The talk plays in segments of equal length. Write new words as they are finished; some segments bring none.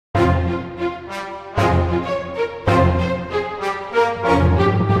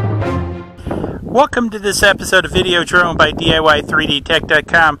Welcome to this episode of Video Drone by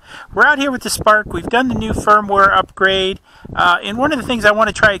DIY3DTech.com. We're out here with the Spark. We've done the new firmware upgrade. And one of the things I want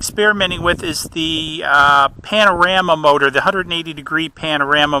to try experimenting with is the panorama mode, or the 180 degree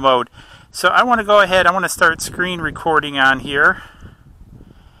panorama mode. So I want to go ahead, I want to start screen recording on here.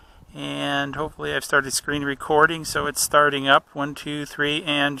 And hopefully I've started screen recording, so it's starting up. 1, 2, 3,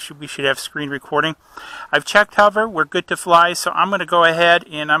 and we should have screen recording. I've checked hover, we're good to fly, so I'm going to go ahead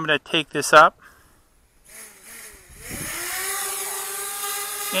and I'm going to take this up.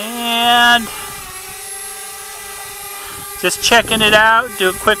 And just checking it out, do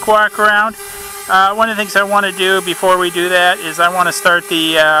a quick walk around. One of the things I want to do before we do that is I want to start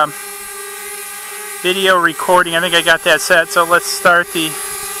the video recording. I think I got that set, so let's start the...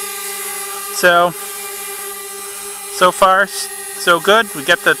 So far, so good. We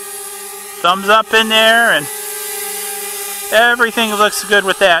got the thumbs up in there, and everything looks good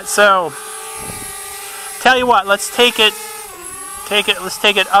with that. So, tell you what, let's take it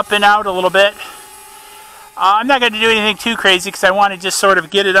up and out a little bit. I'm not going to do anything too crazy because I want to just sort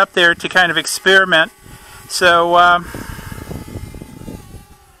of get it up there to kind of experiment. So,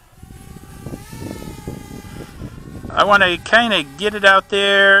 I want to kind of get it out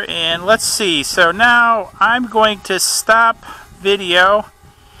there, and let's see. So now I'm going to stop video,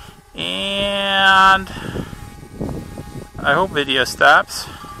 and I hope video stops.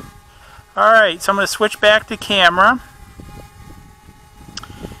 Alright, so I'm going to switch back to camera,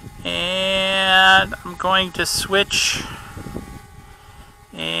 and I'm going to switch,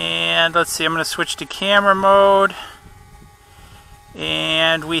 and let's see, I'm going to switch to camera mode,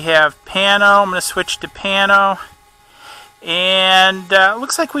 and we have Pano. I'm going to switch to Pano. And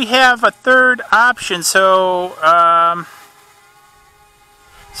looks like we have a third option, so I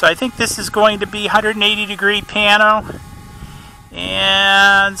think this is going to be 180 degree Pano,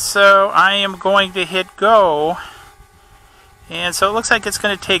 and so I am going to hit go, and so it looks like it's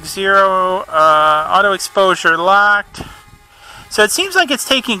going to take 0, auto exposure locked. So it seems like it's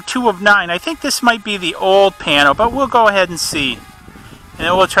taking 2 of 9. I think this might be the old Pano, but we'll go ahead and see, and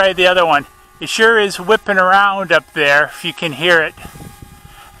then we'll try the other one. It sure is whipping around up there, if you can hear it.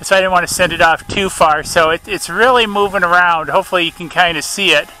 So I didn't want to send it off too far, so it's really moving around. Hopefully you can kind of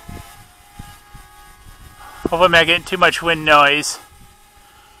see it. Hopefully I'm not getting too much wind noise.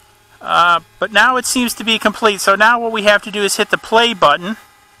 But now it seems to be complete. So now what we have to do is hit the play button.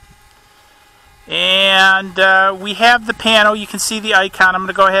 And we have the Pano. You can see the icon. I'm going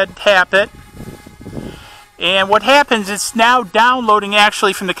to go ahead and tap it. And what happens, it's now downloading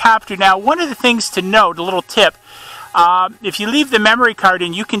actually from the copter. Now, one of the things to note, a little tip, if you leave the memory card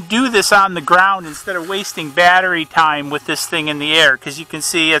in, you can do this on the ground instead of wasting battery time with this thing in the air, because you can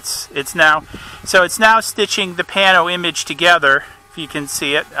see it's now stitching the Pano image together, if you can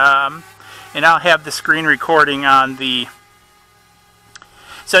see it. And I'll have the screen recording on the...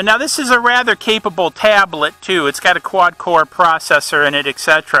 So now this is a rather capable tablet too. It's got a quad-core processor in it,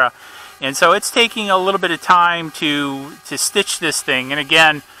 etc. And so it's taking a little bit of time to stitch this thing. And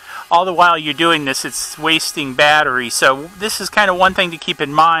again, all the while you're doing this, it's wasting battery. So this is kind of one thing to keep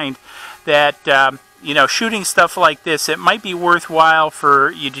in mind, that you know, shooting stuff like this, it might be worthwhile for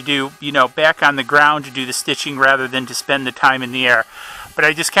you to do, you know, back on the ground to do the stitching rather than to spend the time in the air. But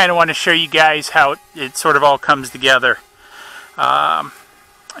I just kind of want to show you guys how it sort of all comes together. And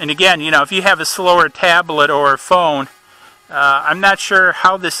again, you know, if you have a slower tablet or a phone, I'm not sure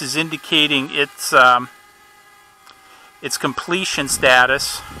how this is indicating its completion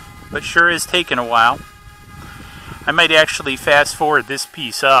status, but sure is taking a while. I might actually fast forward this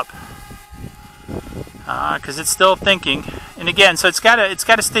piece up because it's still thinking. And again, so it's got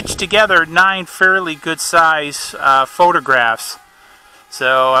to stitch together 9 fairly good size photographs.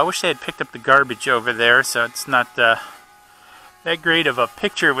 So I wish they had picked up the garbage over there, so it's not that great of a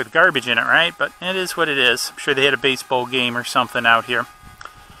picture with garbage in it, right? But it is what it is. I'm sure they had a baseball game or something out here.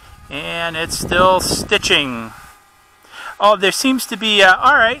 And it's still stitching. Oh, there seems to be...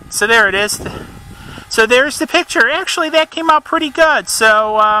 alright, so there it is. So there's the picture. Actually, that came out pretty good.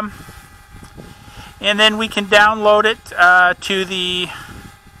 So, and then we can download it to the...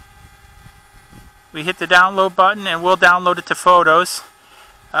 We hit the download button and we'll download it to Photos.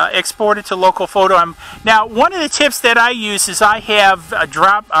 Export it to local photo. Now, one of the tips that I use is I have a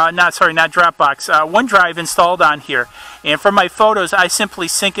OneDrive installed on here, and for my photos I simply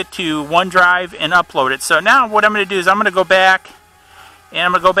sync it to OneDrive and upload it. So now what I'm going to do is I'm going to go back, and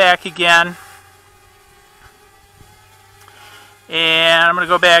I'm going to go back again, and I'm going to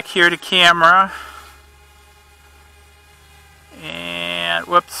go back here to camera, and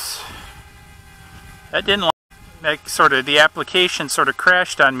whoops, that didn't. That sort of, the application sort of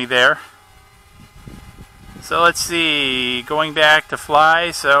crashed on me there. So let's see, going back to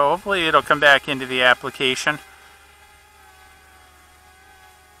fly, so hopefully it'll come back into the application.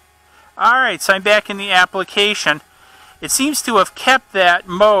 Alright, so I'm back in the application. It seems to have kept that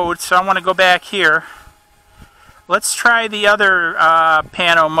mode, so I want to go back here. Let's try the other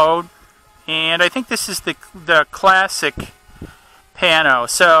Pano mode, and I think this is the classic Pano.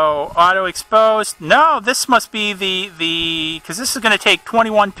 So auto exposed. No, this must be because this is going to take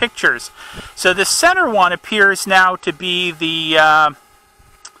 21 pictures. So the center one appears now to be the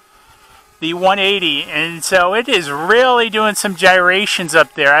 180, and so it is really doing some gyrations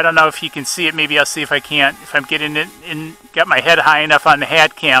up there. I don't know if you can see it. Maybe I'll see if I can't. If I'm getting it and got my head high enough on the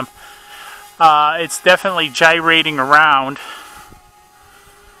hat cam, it's definitely gyrating around.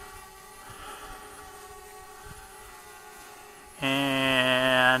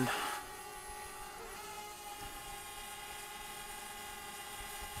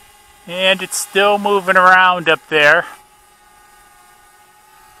 And it's still moving around up there.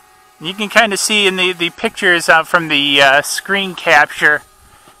 You can kind of see in the pictures from the screen capture.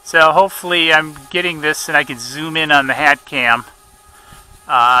 So hopefully I'm getting this and I can zoom in on the hat cam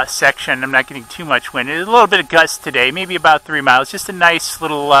section. I'm not getting too much wind. There's a little bit of gust today, maybe about 3 miles. Just a nice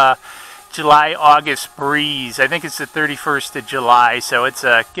little July-August breeze. I think it's the 31st of July, so it's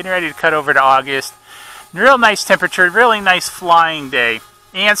getting ready to cut over to August. Real nice temperature, really nice flying day.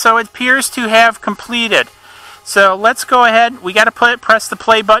 And so it appears to have completed. So let's go ahead. We got to press the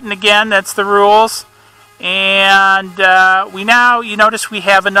play button again. That's the rules. And we now, you notice we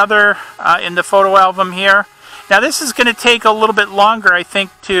have another in the photo album here. Now this is going to take a little bit longer, I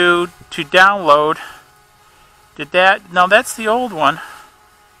think, to download. Did that? No, that's the old one.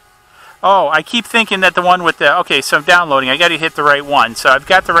 Oh, I keep thinking that the one with the... Okay, so I'm downloading. I got to hit the right one. So I've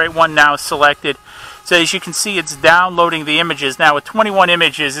got the right one now selected. So as you can see, it's downloading the images. Now with 21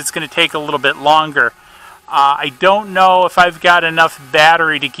 images, it's going to take a little bit longer. I don't know if I've got enough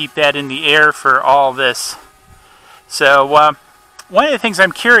battery to keep that in the air for all this. So one of the things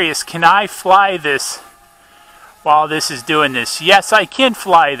I'm curious, can I fly this while this is doing this? Yes, I can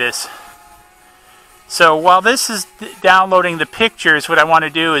fly this. So while this is downloading the pictures, what I want to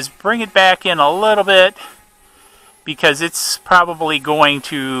do is bring it back in a little bit, because it's probably going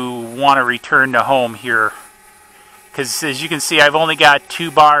to want to return to home here. Because as you can see, I've only got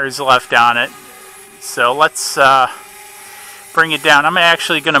 2 bars left on it. So let's bring it down. I'm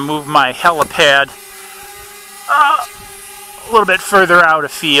actually going to move my helipad a little bit further out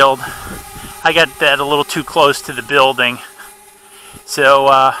of field. I got that a little too close to the building.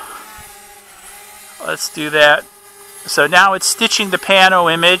 So let's do that. So now it's stitching the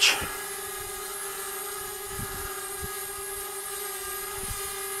Pano image.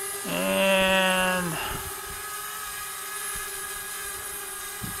 And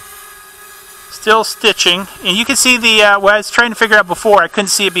still stitching. And you can see the, what I was trying to figure out before, I couldn't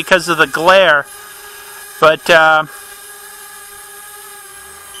see it because of the glare. But,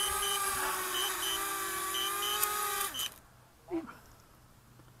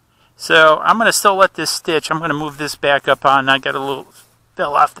 so I'm going to still let this stitch. I'm going to move this back up on. I got a little,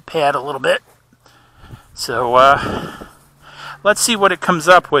 fell off the pad a little bit. So, let's see what it comes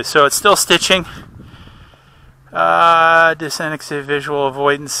up with. So it's still stitching. Disannexate visual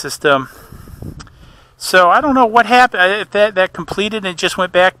avoidance system. So I don't know what happened. If that completed and it just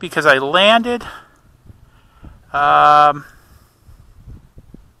went back because I landed.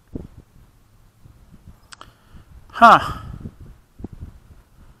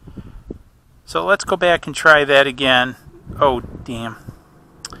 So let's go back and try that again. Oh, damn.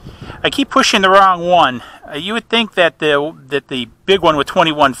 I keep pushing the wrong one. You would think that the big one with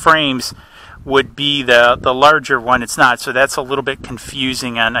 21 frames would be the larger one. It's not, so that's a little bit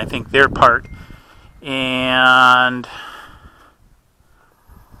confusing on, I think, their part. And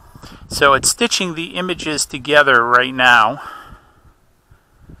so it's stitching the images together right now.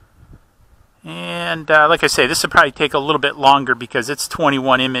 And like I say, this will probably take a little bit longer because it's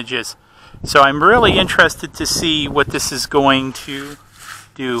 21 images. So I'm really interested to see what this is going to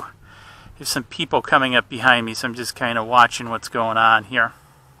do. There's some people coming up behind me, so I'm just kind of watching what's going on here.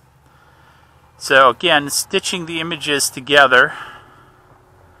 So again, stitching the images together.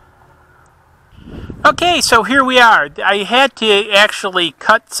 Okay, so here we are. I had to actually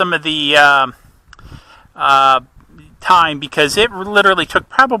cut some of the time because it literally took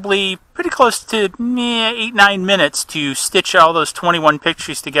probably pretty close to 8-9 minutes to stitch all those 21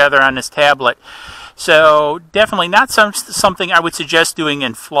 pictures together on this tablet. So definitely not something I would suggest doing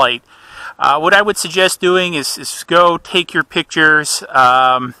in flight. What I would suggest doing is go take your pictures,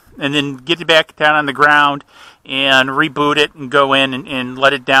 and then get it back down on the ground and reboot it and go in and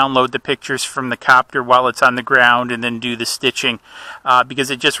let it download the pictures from the copter while it's on the ground, and then do the stitching, because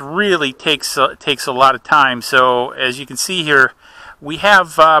it just really takes a lot of time. So as you can see here, we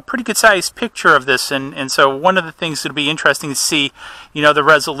have a pretty good sized picture of this, and so one of the things that'll be interesting to see, you know, the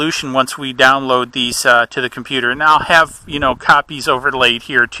resolution once we download these to the computer. And I'll have, you know, copies overlaid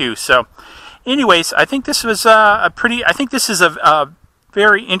here too. So anyways, I think this was I think this is a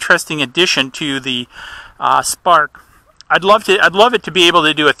very interesting addition to the Spark. I'd love it to be able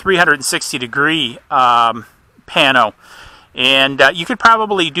to do a 360-degree pano, and you could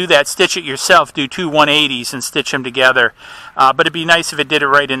probably do that, stitch it yourself, do two 180s and stitch them together. But it'd be nice if it did it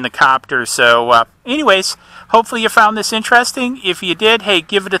right in the copter. So anyways, hopefully you found this interesting. If you did, hey,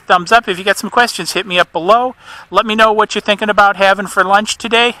 give it a thumbs up. If you got some questions, hit me up below. Let me know what you're thinking about having for lunch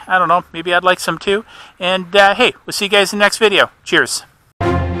today. I don't know, maybe I'd like some too. And hey, we'll see you guys in the next video. Cheers.